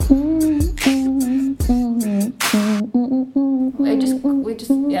No,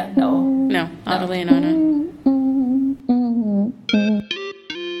 Adelie and Anna.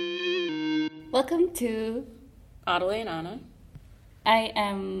 Welcome to Adelie and Anna. I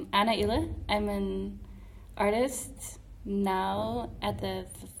am Anna Ile. I'm an artist now at the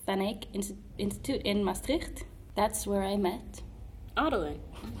Van Eyck Institute in Maastricht. That's where I met Adelie.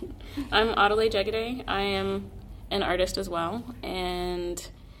 I'm Adelie Jegede. I am an artist as well, and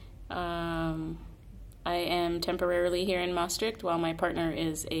I am temporarily here in Maastricht while my partner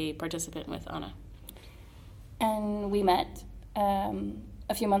is a participant with Anna. And we met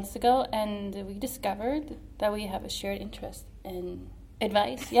a few months ago, and we discovered that we have a shared interest in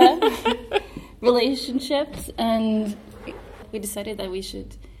advice, relationships, and we decided that we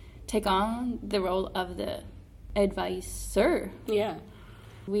should take on the role of the advisor. Yeah.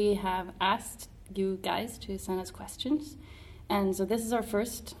 We have asked you guys to send us questions, and so this is our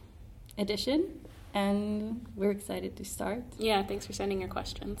first edition, and we're excited to start. Yeah, thanks for sending your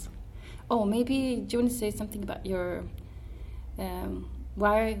questions. Oh, maybe do you want to say something about your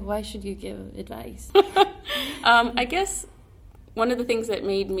why should you give advice? I guess one of the things that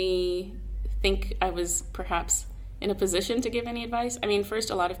made me think I was perhaps in a position to give any advice, I mean, first,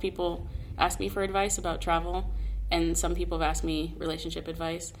 a lot of people ask me for advice about travel, and some people have asked me relationship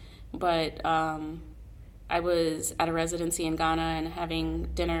advice, but I was at a residency in Ghana and having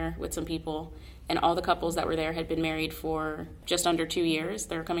dinner with some people, and all the couples that were there had been married for just under 2 years.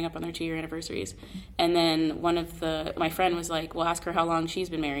 They were coming up on their 2-year anniversaries. And then my friend was like, well, ask her how long she's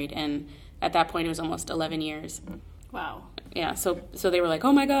been married. And at that point, it was almost 11 years. Wow. Yeah, so they were like,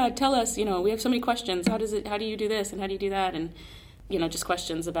 oh my God, tell us, we have so many questions. How do you do this and how do you do that? And, just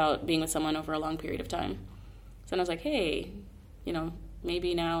questions about being with someone over a long period of time. So I was like, hey,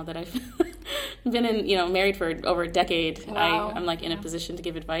 maybe now that I've been married for over a decade, wow. I'm like in a position to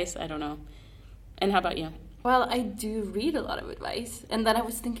give advice. I don't know. And how about you? Well, I do read a lot of advice, and then I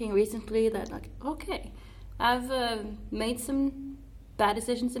was thinking recently that, okay, I've made some bad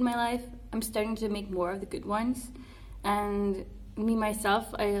decisions in my life. I'm starting to make more of the good ones, and me,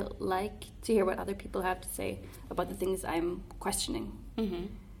 myself, I like to hear what other people have to say about the things I'm questioning. Mm-hmm.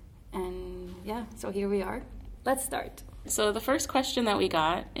 And yeah, so here we are. Let's start. So the first question that we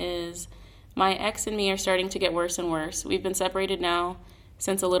got is, my ex and me are starting to get worse and worse. We've been separated now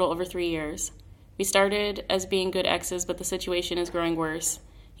since a little over 3 years. We started as being good exes, but the situation is growing worse.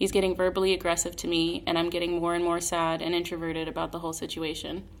 He's getting verbally aggressive to me, and I'm getting more and more sad and introverted about the whole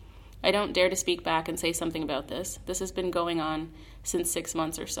situation. I don't dare to speak back and say something about this. This has been going on since 6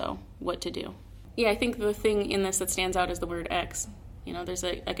 months or so. What to do? Yeah, I think the thing in this that stands out is the word ex. There's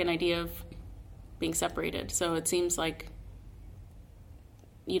an idea of being separated, so it seems like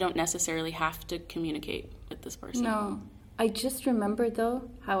you don't necessarily have to communicate with this person. No. I just remembered,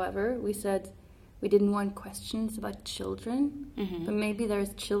 though, however, we said we didn't want questions about children, mm-hmm. but maybe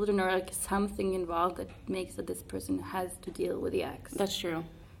there's children or something involved that makes that this person has to deal with the ex. That's true.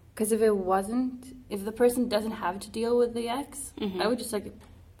 Because if the person doesn't have to deal with the ex, mm-hmm. I would just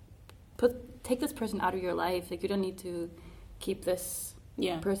take this person out of your life. You don't need to keep this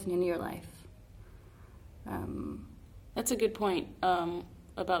person in your life. That's a good point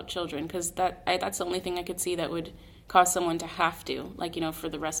about children, because that's the only thing I could see that would cause someone to have to, for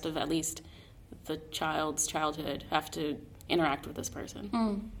the rest of at least the child's childhood, have to interact with this person.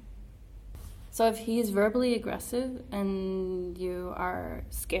 Mm. So if he is verbally aggressive and you are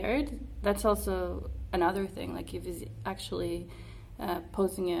scared, that's also another thing. If he's actually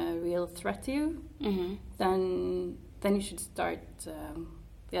posing a real threat to you, mm-hmm. then you should start.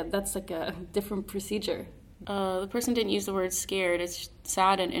 That's a different procedure. The person didn't use the word scared. It's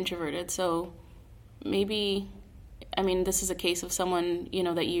sad and introverted. So maybe, this is a case of someone,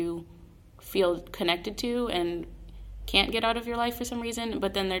 that you feel connected to and can't get out of your life for some reason,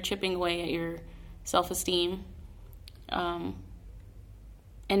 but then they're chipping away at your self-esteem. And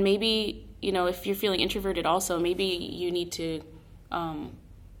maybe, if you're feeling introverted also, maybe you need to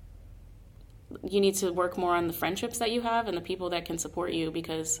work more on the friendships that you have and the people that can support you,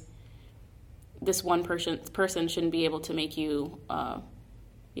 because this one person shouldn't be able to make you,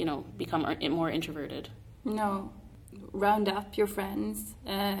 become more introverted. No. Round up your friends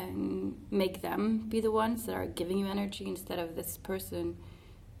and make them be the ones that are giving you energy instead of this person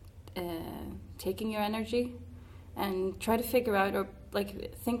taking your energy. And try to figure out, or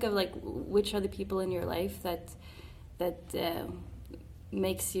think of which are the people in your life that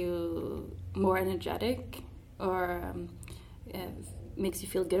makes you more energetic or makes you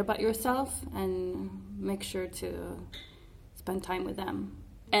feel good about yourself, and make sure to spend time with them.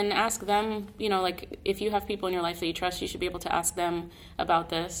 And ask them, if you have people in your life that you trust, you should be able to ask them about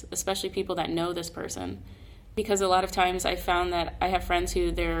this, especially people that know this person. Because a lot of times I found that I have friends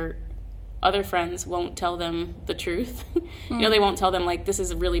who their other friends won't tell them the truth. They won't tell them, like, this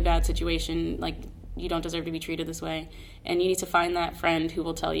is a really bad situation, like, you don't deserve to be treated this way. And you need to find that friend who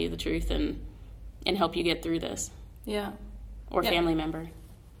will tell you the truth and help you get through this. Yeah. Or family member.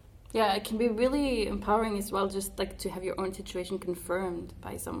 Yeah, it can be really empowering as well, just like to have your own situation confirmed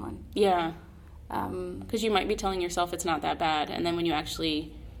by someone. Yeah. Because you might be telling yourself it's not that bad, and then when you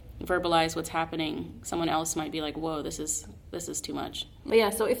actually verbalize what's happening, someone else might be like, whoa, this is too much. But yeah,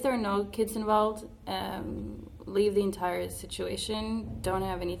 so if there are no kids involved, leave the entire situation. Don't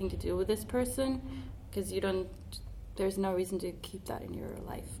have anything to do with this person, because there's no reason to keep that in your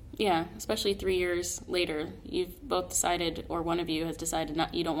life. Yeah, especially 3 years later, you've both decided, or one of you has decided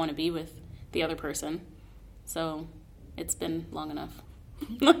you don't want to be with the other person. So it's been long enough.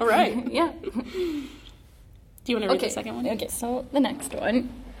 All right. Yeah. Do you want to read the second one? Okay, so the next one.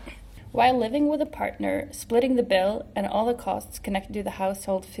 While living with a partner, splitting the bill and all the costs connected to the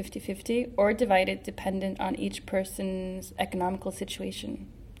household 50-50 or divided dependent on each person's economical situation,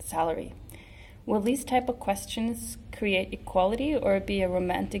 salary. Will these type of questions create equality or be a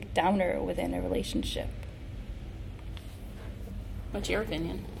romantic downer within a relationship? What's your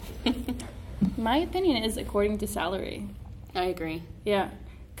opinion? My opinion is according to salary. I agree. Yeah,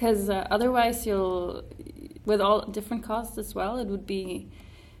 because otherwise with all different costs as well, it would be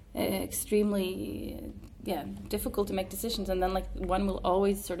extremely difficult to make decisions, and then like one will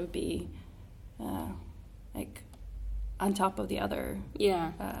always sort of be like on top of the other.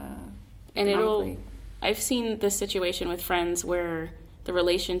 Yeah. And I've seen this situation with friends where the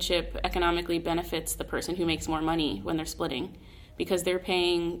relationship economically benefits the person who makes more money when they're splitting, because they're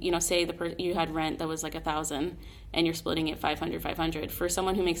paying, say you had rent that was like $1,000 and you're splitting it 500. For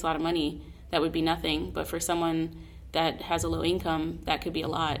someone who makes a lot of money, that would be nothing, but for someone that has a low income, that could be a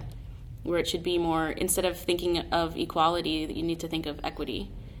lot, where it should be more, instead of thinking of equality, you need to think of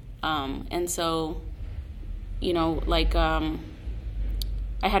equity. And so,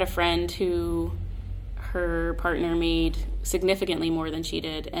 I had a friend who her partner made significantly more than she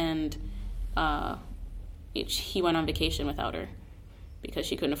did, and he went on vacation without her because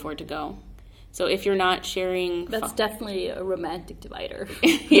she couldn't afford to go. So if you're not sharing... That's definitely a romantic divider.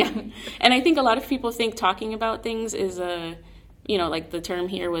 Yeah. And I think a lot of people think talking about things is like the term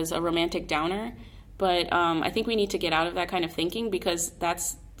here was a romantic downer. But I think we need to get out of that kind of thinking, because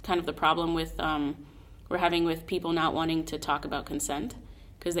that's kind of the problem we're having with people not wanting to talk about consent,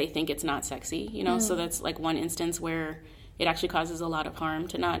 because they think it's not sexy, So that's like one instance where it actually causes a lot of harm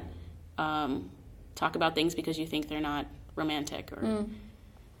to not talk about things because you think they're not romantic.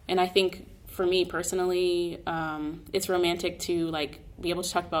 And I think for me personally, it's romantic to like be able to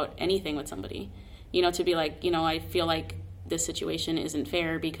talk about anything with somebody, to be like, I feel like this situation isn't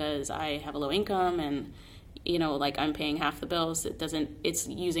fair because I have a low income and, like I'm paying half the bills. It's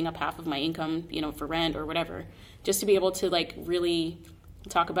using up half of my income, for rent or whatever. Just to be able to like really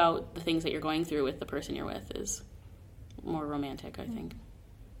talk about the things that you're going through with the person you're with is more romantic, I think.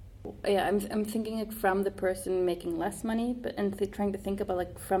 Yeah, I'm thinking like from the person making less money, and trying to think about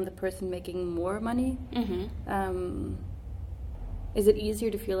like from the person making more money. Mm-hmm. Is it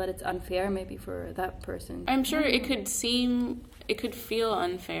easier to feel that it's unfair maybe for that person? I'm sure it could feel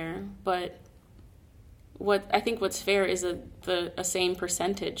unfair, but what's fair is a same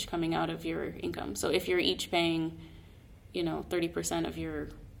percentage coming out of your income. So if you're each paying, 30% of your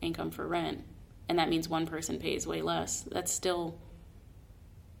income for rent, and that means one person pays way less, that's still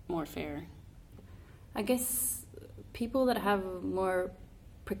more fair. I guess people that have more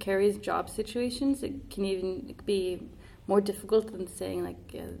precarious job situations, it can even be more difficult than saying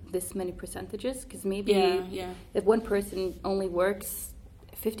like this many percentages, because maybe if one person only works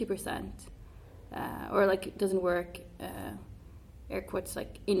 50% or like doesn't work air quotes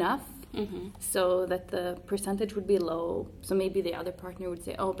like enough, so that the percentage would be low, so maybe the other partner would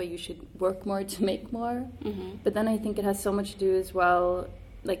say, oh, but you should work more to make more. But then I think it has so much to do as well,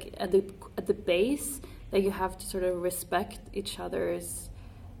 like at the base, that you have to sort of respect each other's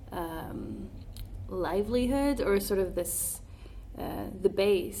livelihood, or sort of this the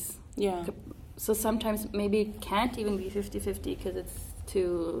base. Yeah. So sometimes maybe it can't even be 50-50 because it's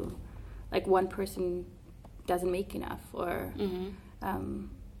too, like one person doesn't make enough, or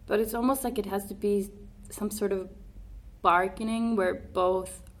but it's almost like it has to be some sort of bargaining where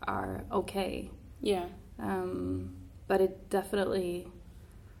both are okay. Yeah. But it definitely...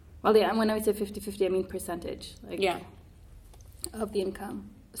 Well, yeah, when I say 50-50, I mean percentage, of the income.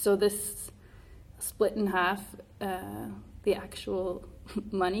 So this split in half, the actual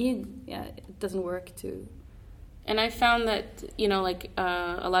money, it doesn't work to And I found that,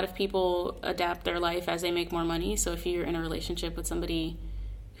 a lot of people adapt their life as they make more money. So if you're in a relationship with somebody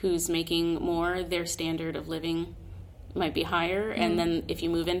who's making more, their standard of living might be higher. And then if you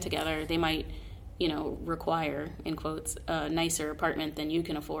move in together, they might, require, in quotes, a nicer apartment than you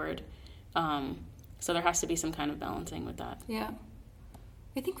can afford. So there has to be some kind of balancing with that. Yeah.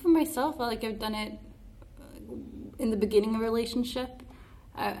 I think for myself, I've done it in the beginning of a relationship.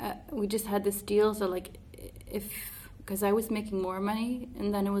 We just had this deal, so because I was making more money,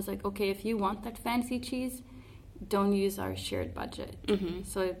 and then it was like, okay, if you want that fancy cheese, don't use our shared budget. Mm-hmm.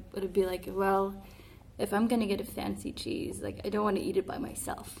 So it would be like, well, if I'm gonna get a fancy cheese, I don't want to eat it by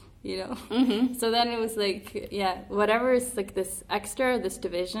myself, Mm-hmm. So then it was like, yeah, whatever is this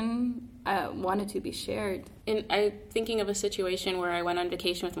division, I wanted to be shared. And I'm thinking of a situation where I went on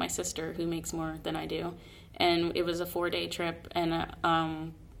vacation with my sister, who makes more than I do, and it was a 4-day trip, and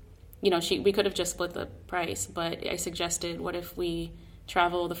we could have just split the price, but I suggested, what if we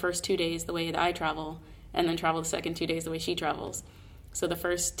travel the first 2 days the way that I travel, and then travel the second 2 days the way she travels. So the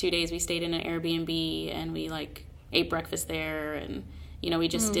first 2 days we stayed in an Airbnb, and we ate breakfast there, and we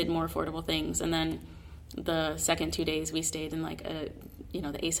just did more affordable things. And then the second 2 days we stayed in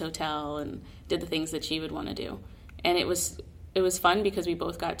the Ace Hotel and did the things that she would want to do. And it was fun because we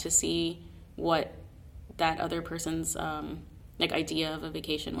both got to see what that other person's idea of a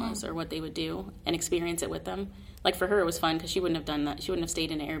vacation was, or what they would do, and experience it with them. For her, it was fun because she wouldn't have done that. She wouldn't have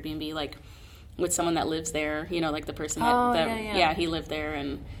stayed in an Airbnb with someone that lives there, the person that he lived there.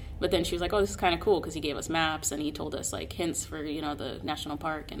 But then she was like, oh, this is kind of cool because he gave us maps and he told us hints for the national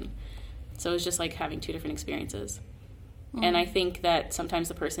park, and so it was just having two different experiences. And I think that sometimes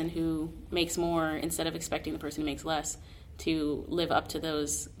the person who makes more, instead of expecting the person who makes less to live up to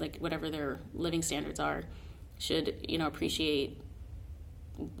those, whatever their living standards are, should appreciate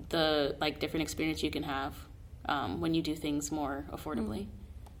the different experience you can have when you do things more affordably.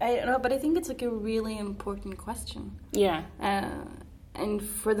 I don't know, but I think it's a really important question. Yeah. And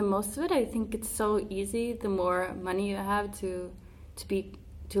for the most of it, I think it's so easy. The more money you have to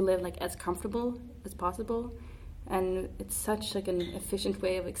live as comfortable as possible, and it's such an efficient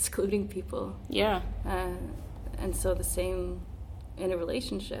way of excluding people. Yeah. And so the same in a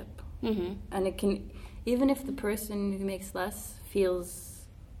relationship. Mm-hmm. And it can, even if the person who makes less feels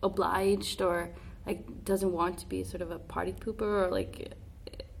obliged or doesn't want to be sort of a party pooper, or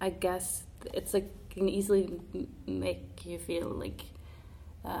I guess it's can easily make you feel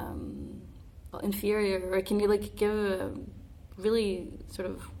inferior, or can you give a really sort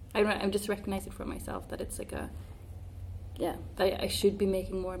of, I don't know, I'm just recognizing for myself that it's I should be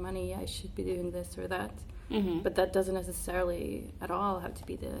making more money, I should be doing this or that. Mm-hmm. But that doesn't necessarily at all have to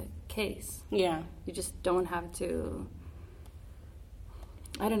be the case. Yeah. You just don't have to,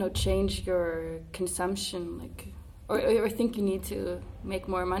 I don't know, change your consumption, or think you need to make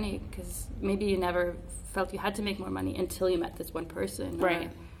more money because maybe you never felt you had to make more money until you met this one person.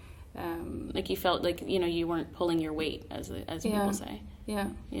 Right. You felt you weren't pulling your weight, as people say. Yeah.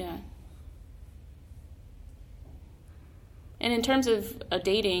 Yeah. And in terms of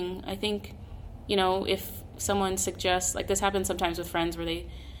dating, I think, if someone suggests, this happens sometimes with friends where they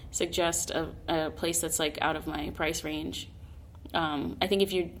suggest a place that's out of my price range. I think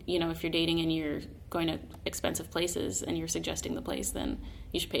if you're dating and you're going to expensive places and you're suggesting the place, then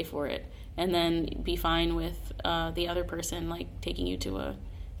you should pay for it, and then be fine with the other person taking you to a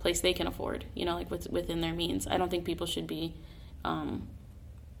place they can afford, within their means. I don't think people should be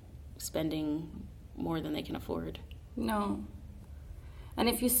spending more than they can afford. No. And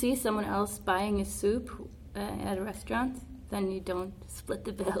if you see someone else buying a soup at a restaurant, then you don't split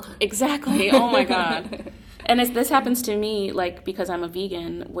the bill. Exactly. Oh my God. And this happens to me, because I'm a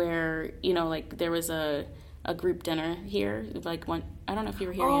vegan, where, there was a group dinner here, one, I don't know if you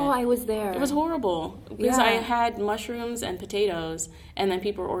were here yet. Oh, I was there. It was horrible. Because I had mushrooms and potatoes, and then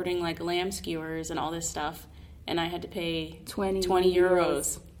people were ordering, lamb skewers and all this stuff, and I had to pay 20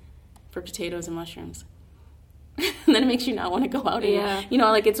 euros for potatoes and mushrooms. And then it makes you not want to go out. Yeah.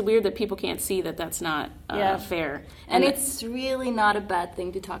 It's weird that people can't see that that's not fair. And it's really not a bad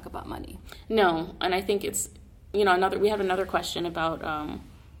thing to talk about money. No, and I think it's, we have another question about,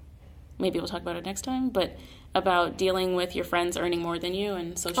 maybe we'll talk about it next time, but about dealing with your friends earning more than you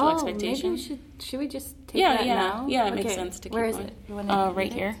and social expectations. Maybe should we just take that now? Yeah, it makes sense to keep Where is going. it? You wanna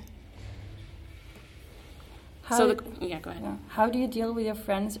right here. Go ahead. Yeah. How do you deal with your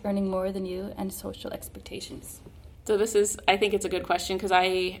friends earning more than you and social expectations? So I think it's a good question because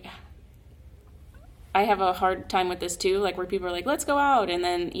I have a hard time with this too, where people are let's go out. And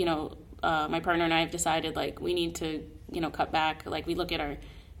then, my partner and I have decided we need to, cut back. We look at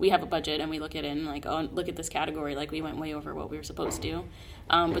we have a budget and we look at it and like, oh, look at this category, like we went way over what we were supposed to.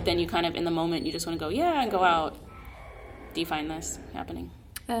 But then you kind of, in the moment, you just want to go, yeah, and go out. Do you find this happening?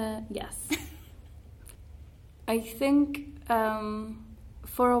 Yes. I think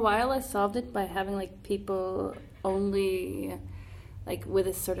for a while I solved it by having like people only like with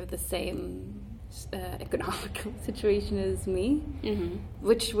a sort of the same economical situation as me,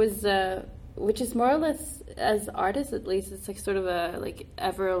 which is more or less, as artists at least, it's like sort of a like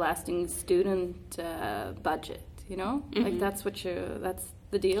everlasting student budget, you know, like that's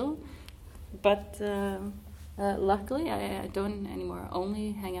the deal. But luckily I don't anymore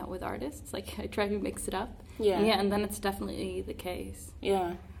only hang out with artists. Like I try to mix it up. And then it's definitely the case.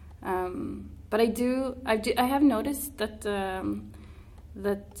 But I have noticed that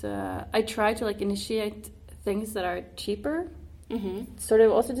I try to like initiate things that are cheaper, sort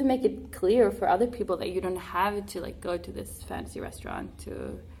of also to make it clear for other people that you don't have to like go to this fancy restaurant to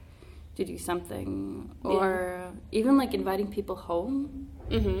do something, or even like inviting people home,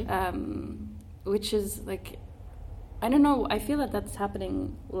 which is like, I don't know, I feel that that's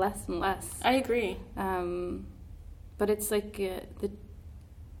happening less and less. I agree. But it's like the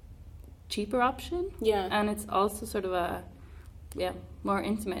cheaper option. And it's also sort of a more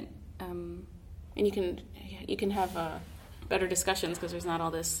intimate. And you can have better discussions because there's not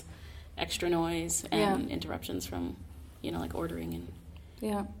all this extra noise and interruptions from, like ordering and.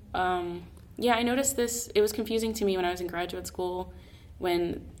 I noticed this. It was confusing to me when I was in graduate school,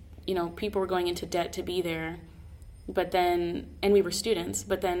 when people were going into debt to be there, and we were students,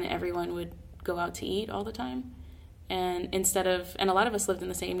 but then everyone would go out to eat all the time, and and a lot of us lived in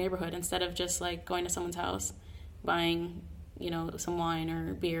the same neighborhood, instead of just like going to someone's house, buying some wine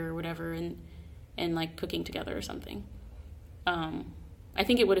or beer or whatever, and like cooking together or something. I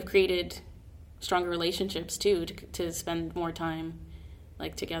think it would have created stronger relationships too, to spend more time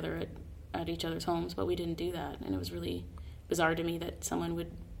like together at each other's homes, but we didn't do that, and it was really bizarre to me that someone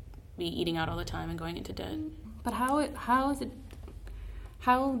would be eating out all the time and going into debt. But how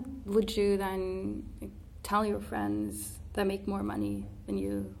would you then tell your friends that make more money than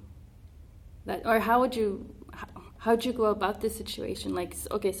you or how'd you go about this situation? Like,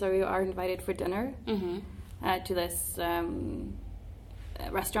 okay, so you are invited for dinner to this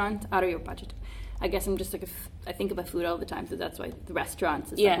restaurant out of your budget. I guess I'm just like, I think about food all the time, so that's why the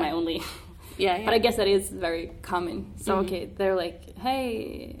restaurants is like my only. But I guess that is very common. So okay, they're like,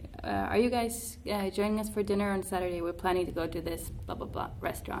 hey, are you guys joining us for dinner on Saturday? We're planning to go to this blah blah blah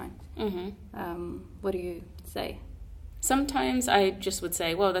restaurant. What do you say? Sometimes I just would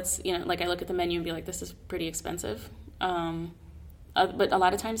say, well, that's, like I look at the menu and be like, this is pretty expensive. But a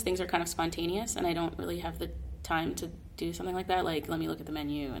lot of times things are kind of spontaneous, and I don't really have the time to do something like that. Like, let me look at the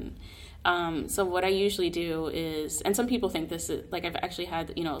menu. And so what I usually do is, and some people think this is, like I've actually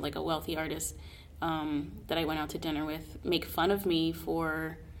had, like a wealthy artist that I went out to dinner with make fun of me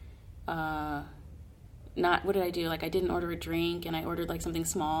for what did I do? Like I didn't order a drink, and I ordered like something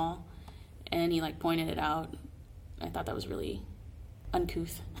small, and he like pointed it out. I thought that was really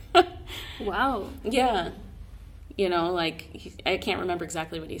uncouth. Wow. Yeah. Like I can't remember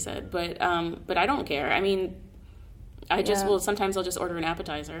exactly what he said, but I don't care. I mean, I just will, sometimes I'll just order an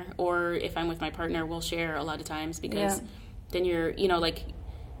appetizer, or if I'm with my partner, we'll share a lot of times, because then you're, like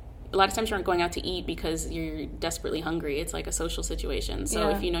a lot of times you aren't going out to eat because you're desperately hungry. It's like a social situation. So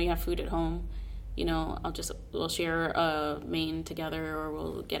if you have food at home, we'll share a main together, or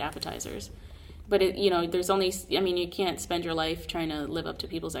we'll get appetizers. But there's only, you can't spend your life trying to live up to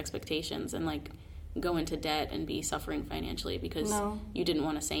people's expectations and like go into debt and be suffering financially because you didn't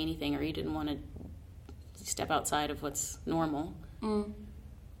want to say anything, or you didn't want to step outside of what's normal.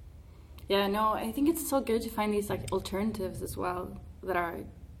 Yeah, no, I think it's so good to find these like alternatives as well that are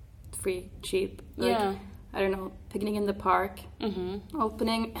free, cheap. Like, I don't know, picnic in the park,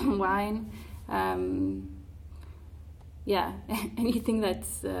 opening wine, anything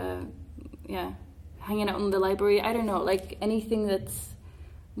that's hanging out in the library. I don't know, like anything that's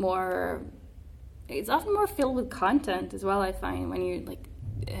more. It's often more filled with content as well, I find, when you like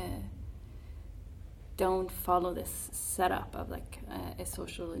don't follow this setup of like a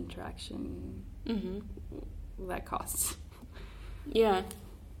social interaction that costs. Yeah,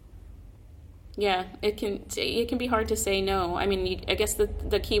 it can be hard to say no. I mean, I guess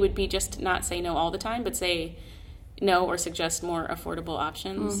the key would be just not say no all the time, but say no or suggest more affordable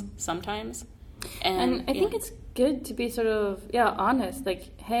options sometimes. And I think it's good to be sort of honest,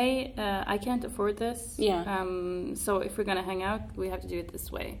 like, hey, I can't afford this, so if we're gonna hang out, we have to do it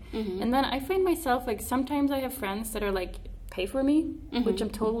this way. And then I find myself like, sometimes I have friends that are like, pay for me, which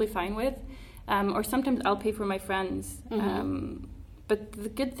I'm totally fine with, or sometimes I'll pay for my friends, but the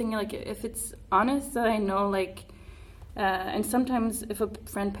good thing, like, if it's honest, that I know, like, and sometimes if a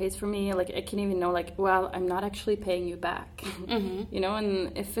friend pays for me, like, I can even know, like, well, I'm not actually paying you back, Mm-hmm. you know.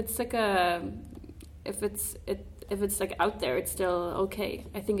 And if it's like if it's like out there, it's still okay.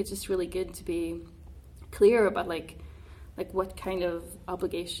 I think it's just really good to be clear about like what kind of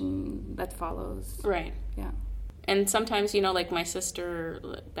obligation that follows. Right. Yeah. And sometimes, you know, like my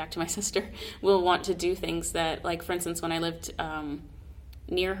sister, back to my sister, will want to do things that, like, for instance, when I lived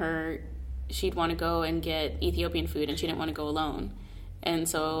near her, she'd want to go and get Ethiopian food, and she didn't want to go alone. And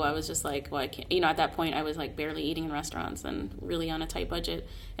so I was just like, well, I can't, you know, at that point I was like barely eating in restaurants and really on a tight budget.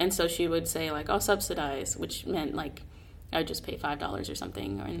 And so she would say, like, I'll subsidize, which meant like I'd just pay $5 or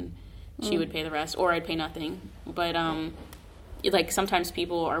something, and she would pay the rest, or I'd pay nothing. But like, sometimes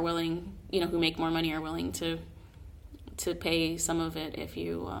people are willing, you know, who make more money are willing to pay some of it if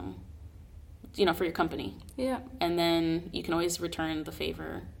you, you know, for your company. Yeah. And then you can always return the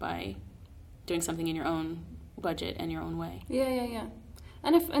favor by doing something in your own budget and your own way. Yeah.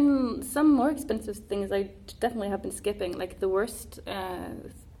 And some more expensive things I definitely have been skipping. Like the worst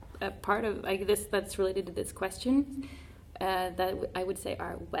part of like this that's related to this question that I would say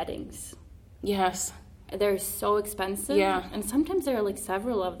are weddings. Yes. They're so expensive. Yeah. And sometimes there are like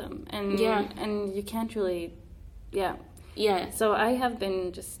several of them. And and you can't really, yeah. So I have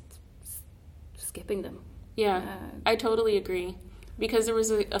been just skipping them. Yeah, I totally agree. Because there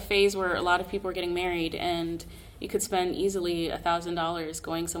was a phase where a lot of people were getting married, and you could spend easily $1,000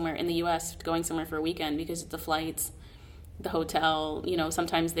 going somewhere in the U.S., going somewhere for a weekend, because the flights, the hotel, you know,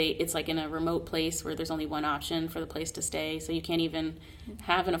 sometimes it's like in a remote place where there's only one option for the place to stay, so you can't even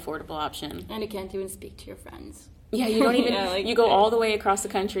have an affordable option. And you can't even speak to your friends. Yeah, you don't even, Yeah, like, you go all the way across the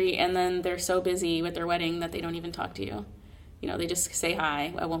country, and then they're so busy with their wedding that they don't even talk to you. You know, they just say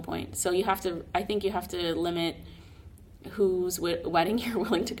hi at one point. So I think you have to limit whose wedding you're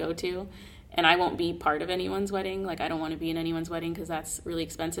willing to go to. And I won't be part of anyone's wedding. Like, I don't want to be in anyone's wedding because that's really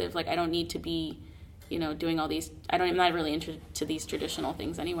expensive. Like, I don't need to be, you know, doing all these, I'm not really into these traditional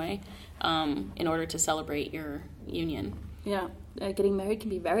things anyway, in order to celebrate your union. Yeah, getting married can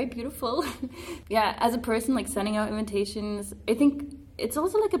be very beautiful. Yeah, as a person, like, sending out invitations, I think it's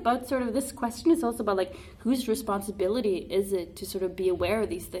also like about sort of, this question is also about like whose responsibility is it to sort of be aware of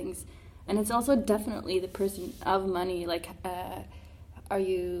these things. And it's also definitely the person of money. Like, are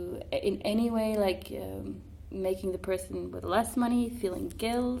you in any way like making the person with less money feeling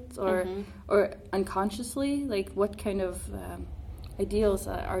guilt, or or unconsciously, like what kind of ideals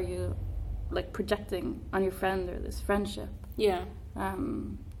are you like projecting on your friend or this friendship? Yeah.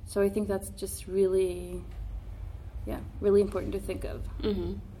 So I think that's just really, really important to think of.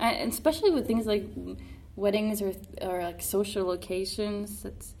 And especially with things like weddings or like social occasions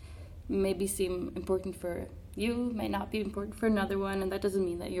that maybe seem important for you, may not be important for another one, and that doesn't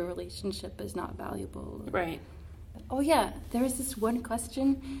mean that your relationship is not valuable. Right. Oh yeah, there is this one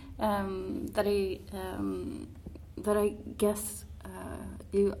question that I guess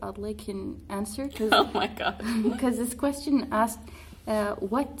you Adley can answer. Oh my god! Because this question asked,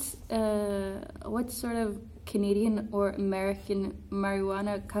 what sort of Canadian or American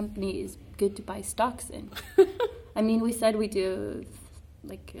marijuana company is good to buy stocks in? I mean, we said we do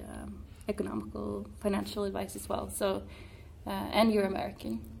like economical, financial advice as well. So, and you're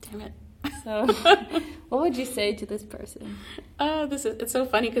American. Damn it. So, what would you say to this person? It's so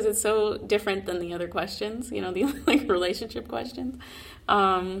funny because it's so different than the other questions, you know, the like relationship questions.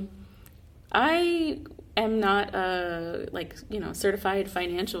 I am not a certified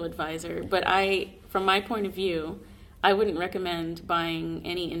financial advisor, but from my point of view, I wouldn't recommend buying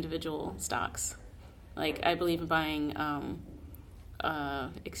any individual stocks. Like, I believe in buying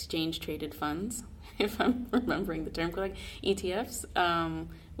exchange traded funds, if I'm remembering the term correctly, ETFs,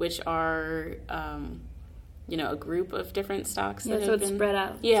 which are a group of different stocks. Yeah, so it's spread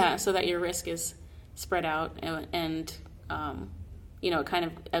out. Yeah, so that your risk is spread out, and it kind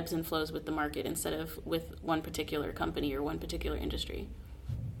of ebbs and flows with the market instead of with one particular company or one particular industry.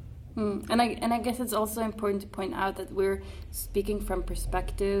 And I guess it's also important to point out that we're speaking from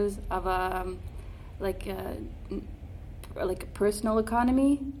perspectives of a personal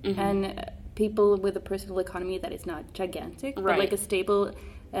economy, and people with a personal economy that is not gigantic, right, but like a stable,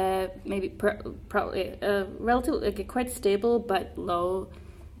 probably relatively like a quite stable but low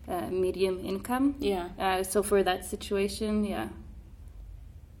medium income. Yeah. So for that situation,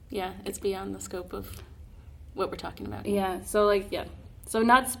 yeah, it's beyond the scope of what we're talking about. Yeah. So so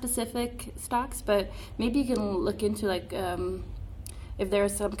not specific stocks, but maybe you can look into like if there are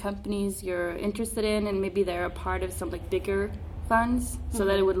some companies you're interested in, and maybe they're a part of some like bigger funds, so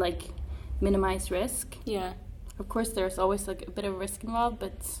that it would like minimize risk. Yeah. Of course, there's always like a bit of risk involved,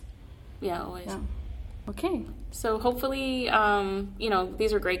 but Yeah, always. yeah. Okay. So hopefully,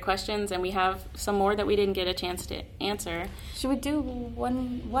 these are great questions, and we have some more that we didn't get a chance to answer. Should we do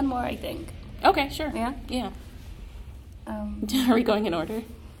one more? I think. Okay, sure. Yeah. Yeah. Um, Are we going in order?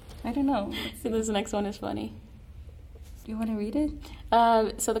 I don't know. This next one is funny. Do you want to read it?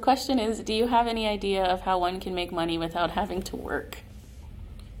 So the question is, do you have any idea of how one can make money without having to work?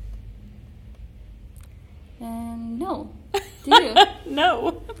 No. Do you?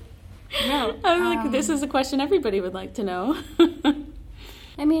 No. No. I'm like, this is a question everybody would like to know.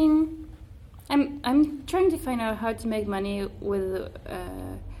 I mean, I'm trying to find out how to make money with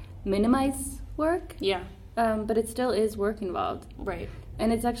minimize work. Yeah. But it still is work involved, Right.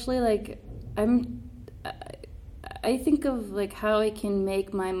 and it's actually like I think of like how I can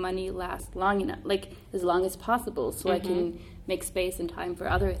make my money last long enough, like as long as possible, so I can make space and time for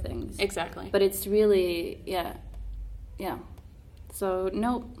other things. Exactly. But it's really yeah. So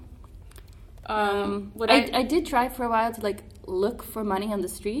no. I did try for a while to like look for money on the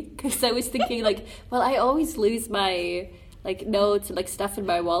street because I was thinking like, well, I always lose my like notes and like stuff in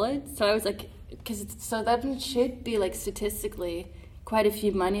my wallet. So I was like, so that should be like statistically quite a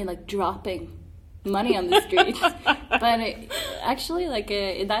few money like dropping money on the street. But actually like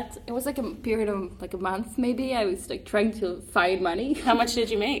it was like a period of like a month maybe. I was like trying to find money. How much did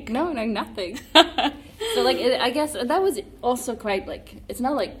you make? No, nothing. So like I guess that was also quite like it's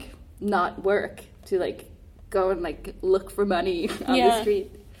not like not work to like go and like look for money on the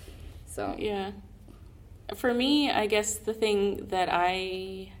street. So yeah. For me, I guess the thing that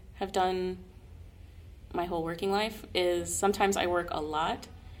I have done my whole working life is sometimes I work a lot.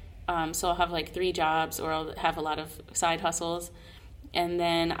 So I'll have like 3 jobs or I'll have a lot of side hustles. And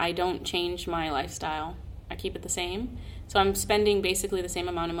then I don't change my lifestyle. I keep it the same. So I'm spending basically the same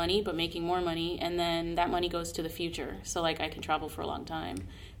amount of money but making more money. And then that money goes to the future. So like I can travel for a long time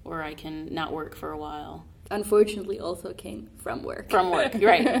or I can not work for a while. Unfortunately also came from work. From work,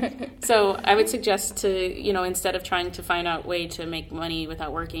 right. So I would suggest to, instead of trying to find out a way to make money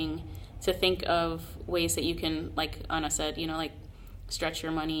without working, to think of ways that you can, like Anna said, like stretch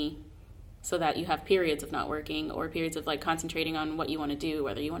your money so that you have periods of not working or periods of like concentrating on what you want to do,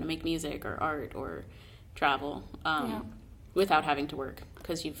 whether you want to make music or art or travel, without having to work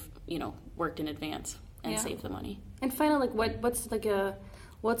because you've, worked in advance and saved the money. And finally, like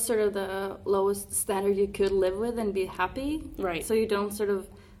what's sort of the lowest standard you could live with and be happy? Right. So you don't sort of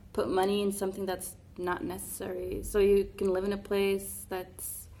put money in something that's not necessary. So you can live in a place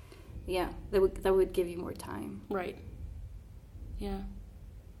that's, that would give you more time. Right. Yeah.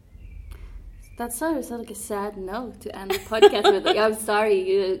 That's sort of like a sad note to end the podcast with. Like, I'm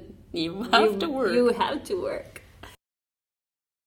sorry, you have to work. You have to work.